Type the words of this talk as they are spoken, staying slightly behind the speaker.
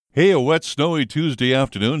Hey, a wet, snowy Tuesday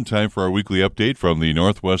afternoon. Time for our weekly update from the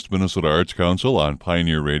Northwest Minnesota Arts Council on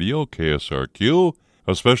Pioneer Radio, KSRQ.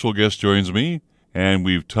 A special guest joins me, and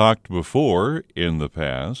we've talked before in the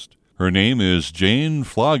past. Her name is Jayne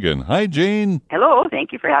Flaagan. Hi, Jayne. Hello.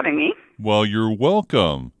 Thank you for having me. Well, you're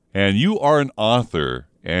welcome. And you are an author,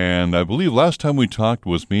 and I believe last time we talked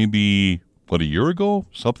was maybe, a year ago?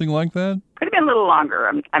 Something like that? Could have been a little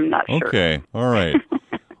longer. I'm not sure. Okay. All right.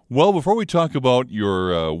 Well, before we talk about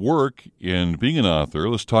your work in being an author,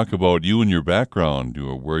 let's talk about you and your background,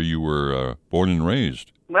 where you were born and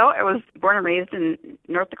raised. Well, I was born and raised in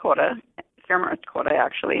North Dakota, Fairmont, North Dakota,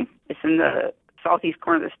 actually. It's in the southeast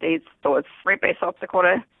corner of the state, so it's right by South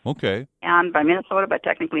Dakota. Okay. And by Minnesota, but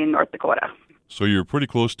technically in North Dakota. So you're pretty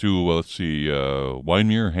close to,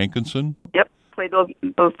 Wyndmere, Hankinson? Yep. Played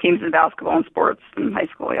those teams in basketball and sports in high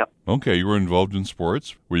school, yep. Okay, you were involved in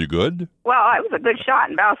sports. Were you good? Well, I was a good shot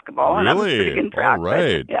in basketball. Really? And I was pretty good in track. All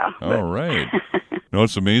right. Yeah. All right. No,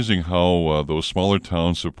 it's amazing how those smaller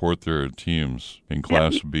towns support their teams in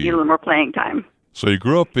Class B. Get a little more playing time. So you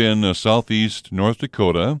grew up in southeast North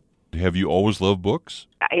Dakota. Have you always loved books?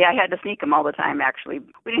 Yeah, I had to sneak them all the time, actually.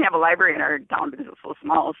 We didn't have a library in our town because it was so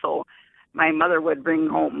small, so my mother would bring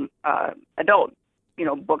home adult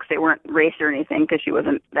books. They weren't race or anything because she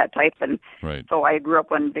wasn't that type. And right. So I grew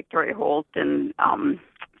up on Victoria Holt and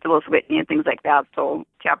Phyllis Whitney and things like that, so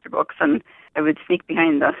chapter books. And I would sneak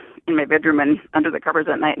behind in my bedroom and under the covers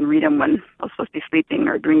at night and read them when I was supposed to be sleeping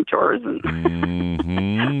or doing chores. And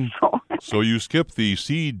mm-hmm. So you skipped the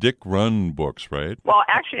See, Dick, Run books, right? Well,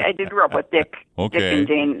 actually, I did grow up with Dick. Okay.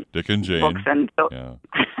 Dick and Jayne books. And so, yeah.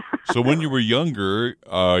 So when you were younger,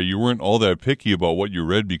 you weren't all that picky about what you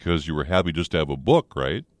read because you were happy just to have a book,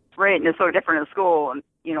 right? Right, and it's so different in school. And,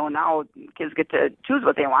 now kids get to choose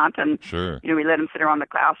what they want. And, sure. We let them sit around the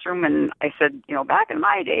classroom. And I said, back in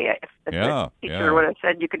my day, if the teacher would have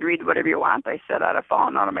said you could read whatever you want, I said I'd have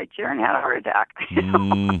fallen out of my chair and had a heart attack.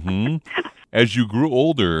 Mm-hmm. As you grew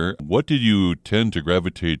older, what did you tend to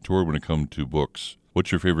gravitate toward when it comes to books?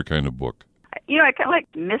 What's your favorite kind of book? I kind of like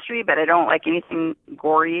mystery, but I don't like anything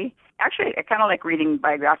gory. Actually, I kind of like reading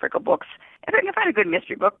biographical books. I can find a good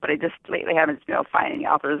mystery book, but I just lately haven't been able to find any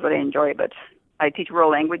authors that I enjoy. But I teach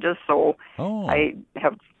world languages, so I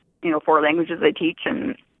have 4 languages I teach,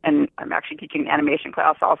 and I'm actually teaching an animation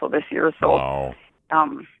class also this year. So wow.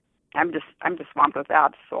 I'm just swamped with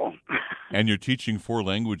that. So. And you're teaching 4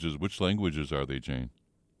 languages. Which languages are they, Jayne?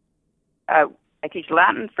 I teach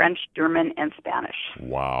Latin, French, German, and Spanish.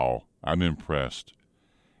 Wow. I'm impressed.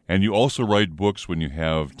 And you also write books when you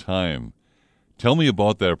have time. Tell me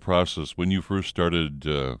about that process when you first started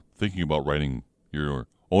thinking about writing your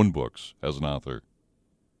own books as an author.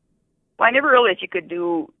 Well, I never realized you could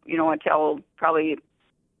do, until probably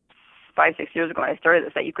 5-6 years ago when I started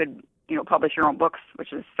this, that you could, publish your own books,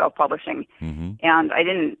 which is self-publishing. Mm-hmm. And I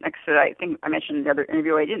didn't, like I said, I think I mentioned in the other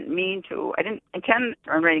interview, I didn't intend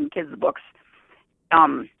on writing kids' books.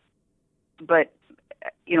 But,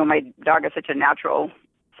 my dog is such a natural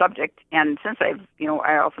subject. And since I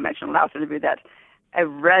also mentioned in the last interview that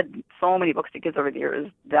I've read so many books to kids over the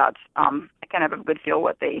years that I kind of have a good feel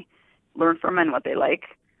what they learn from and what they like.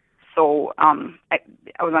 So I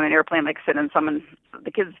was on an airplane, like I said, and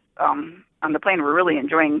the kids on the plane were really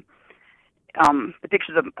enjoying the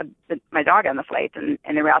pictures of my dog on the flight, and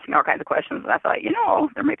they were asking all kinds of questions. And I thought,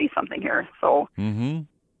 there might be something here. So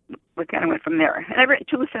we kind of went from there. And I've written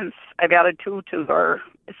 2 since. I've added 2 to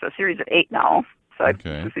it's a series of 8 now. So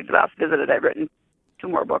since we last visited, I've written 2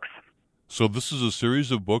 more books. So this is a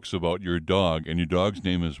series of books about your dog, and your dog's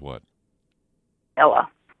name is what? Ella.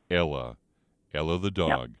 Ella the dog.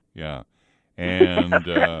 Yep. Yeah. And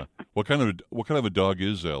what kind of a dog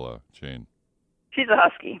is Ella, Jayne? She's a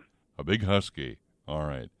husky. A big husky. All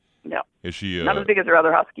right. Yeah. Is she not as big as her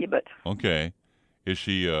other husky, but okay? Is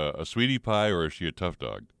she a sweetie pie or is she a tough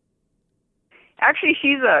dog? Actually,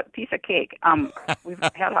 she's a piece of cake. We've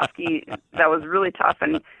had husky that was really tough,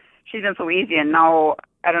 and she's been so easy. And now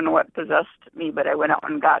I don't know what possessed me, but I went out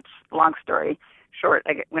and got. Long story short,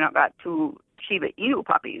 I went out and got 2 Shiba Inu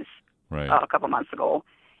puppies a couple months ago,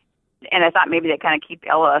 and I thought maybe they kind of keep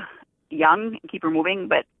Ella young and keep her moving,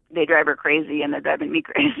 but they drive her crazy, and they're driving me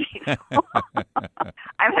crazy. So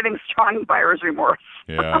I'm having strong buyer's remorse.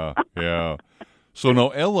 Yeah. So now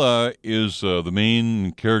Ella is the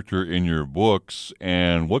main character in your books,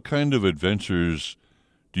 and what kind of adventures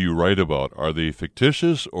do you write about? Are they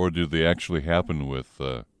fictitious, or do they actually happen with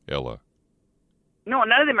Ella? No,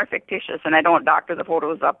 none of them are fictitious, and I don't doctor the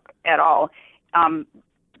photos up at all.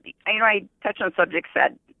 I touch on subjects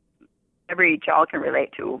that every child can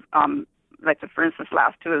relate to. Like, for instance,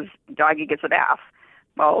 last 2 is Doggie gets a bath.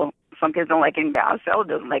 Well, some kids don't like getting baths. Ella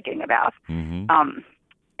doesn't like getting a bath. Mm-hmm.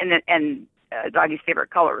 And Doggie's favorite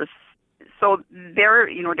colors. So they're,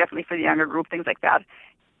 definitely for the younger group, things like that.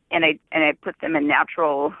 And I put them in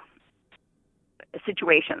natural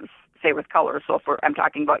situations, say with colors. So I'm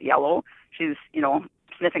talking about yellow, she's,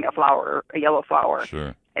 sniffing a yellow flower.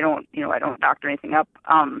 Sure. I don't doctor anything up.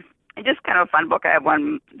 It's just kind of a fun book. I have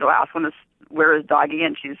one, the last one is Where is Doggie?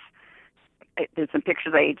 And there's some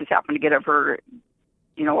pictures I just happened to get of her,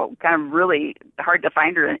 kind of really hard to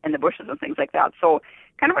find her in the bushes and things like that. So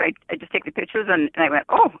kind of I just take the pictures and I went,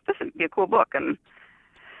 oh, this would be a cool book. And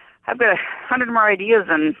I've got 100 more ideas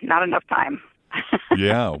and not enough time.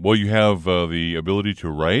 Yeah. Well, you have the ability to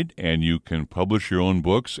write, and you can publish your own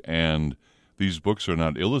books, and these books are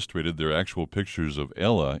not illustrated. They're actual pictures of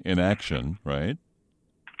Ella in action, right?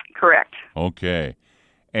 Correct. Okay.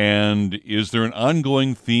 And is there an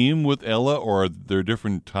ongoing theme with Ella, or are there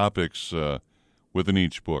different topics within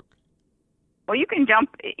each book? Well, you can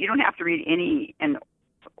jump. You don't have to read any in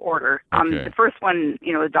order. Okay. The first one,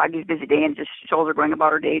 the Doggie's busy day, and just shows her going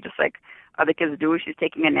about her day just like other kids do. She's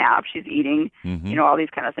taking a nap, she's eating, Mm-hmm. all these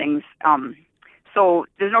kind of things. So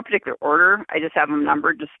there's no particular order. I just have them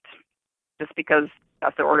numbered just because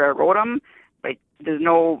that's the order I wrote them. But there's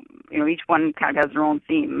no, each one kind of has their own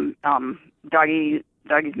theme. Doggie's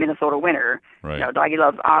Minnesota winter. Right. Doggie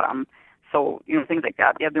loves autumn. So, things like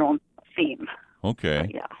that. They have their own theme. Okay.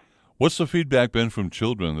 Yeah. What's the feedback been from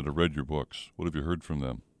children that have read your books? What have you heard from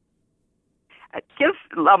them? Kids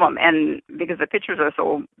love them, and because the pictures are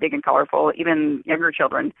so big and colorful, even younger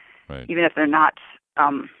children, Right. even if they're not,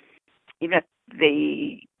 even if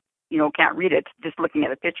they, can't read it, just looking at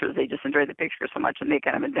the pictures, they just enjoy the pictures so much, and they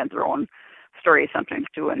kind of invent their own stories sometimes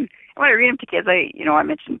too. And when I read them to kids, I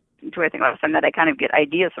mentioned to I think last time that I kind of get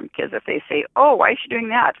ideas from kids if they say, "Oh, why is she doing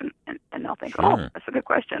that?" and they'll think, Sure. "Oh, that's a good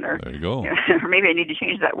question," or There you go. or maybe I need to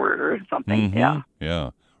change that word or something. Mm-hmm. Yeah.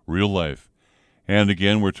 Yeah. Real life. And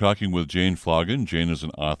again, we're talking with Jayne Flaagan. Jayne is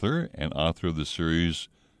an author and author of the series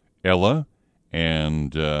Ella.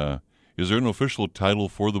 And is there an official title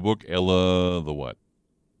for the book? Ella the what?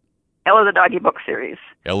 Ella the Doggie book series.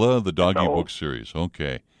 Ella the Doggie book series.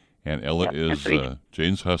 Okay. And Ella is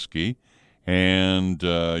Jayne's husky. And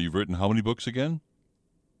you've written how many books again?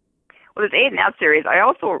 Well, there's 8 in that series. I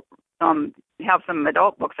also have some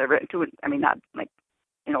adult books I've written too. I mean, not like,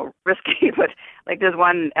 risky, but like there's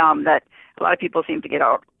one that a lot of people seem to get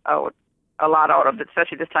out a lot out of,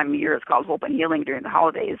 especially this time of year. It's called Hope and Healing during the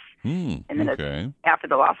holidays. And then it's after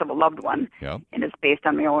the loss of a loved one. Yep. And it's based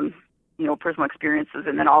on my own, personal experiences,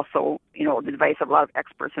 and then also, the advice of a lot of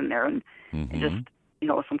experts in there, and just,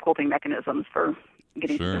 some coping mechanisms for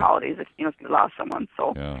getting through the holidays if you lost someone.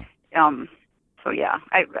 So, yeah,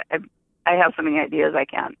 I have so many ideas.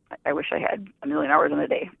 I wish I had a million hours in a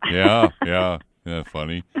day. Yeah,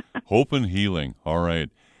 funny. Hope and Healing. All right.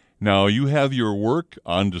 Now, you have your work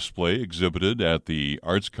on display exhibited at the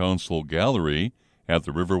Arts Council Gallery at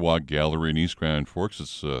the Riverwalk Gallery in East Grand Forks.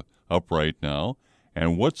 It's up right now.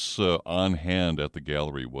 And what's on hand at the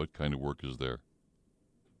gallery? What kind of work is there?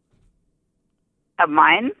 Of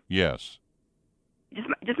mine? Yes.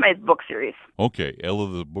 Just my book series. Okay, Ella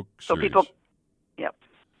the book series. So people,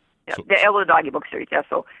 so, the Ella the Doggie book series. Yeah,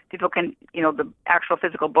 so people can, the actual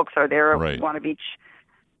physical books are there. Right. One of each,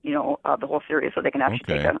 the whole series, so they can actually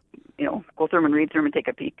take go through them and read through them and take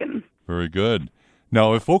a peek. And very good.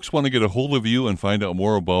 Now, if folks want to get a hold of you and find out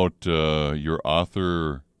more about your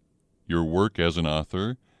work as an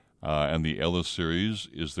author, and the Ella series,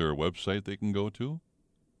 is there a website they can go to?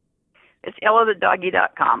 It's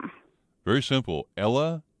ellathedoggie.com. Very simple.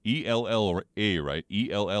 Ella, E-L-L-A, right?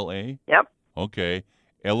 E-L-L-A? Yep. Okay.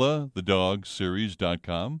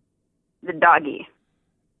 ellathedogseries.com? The Doggie.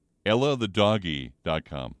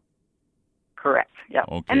 ellathedoggie.com. Correct. Yeah.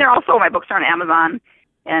 Okay. And my books are on Amazon,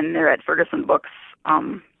 and they're at Ferguson Books.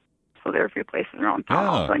 So there are a few places around town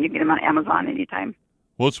also, and you can get them on Amazon anytime.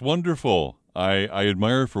 Well, it's wonderful. I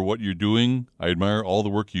admire for what you're doing. I admire all the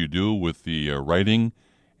work you do with the writing,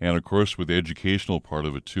 and of course with the educational part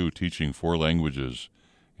of it too, teaching 4 languages.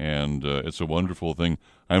 And it's a wonderful thing.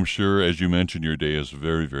 I'm sure, as you mentioned, your day is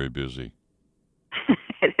very, very busy.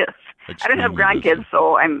 It is. Extremely I don't have grandkids, busy.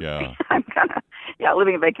 so I'm kind of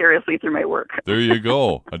living vicariously through my work. There you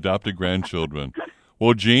go. Adopted grandchildren.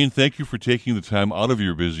 Well, Jayne, thank you for taking the time out of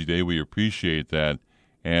your busy day. We appreciate that,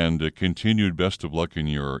 and continued best of luck in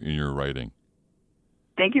your writing.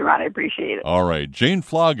 Thank you, Ron. I appreciate it. All right. Jayne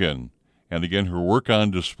Flaagan, and again, her work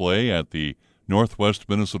on display at the Northwest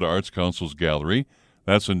Minnesota Arts Council's Gallery.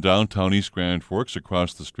 That's in downtown East Grand Forks,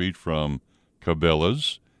 across the street from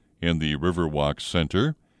Cabela's in the Riverwalk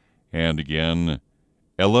Center. And again,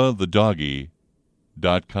 ellathedoggie.com.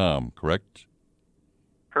 pioneer.com, correct?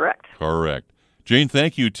 Correct. Correct. Jayne,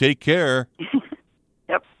 thank you. Take care.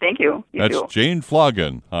 Yep, thank you. That's too. Jayne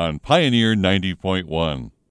Flaagan on Pioneer 90.1.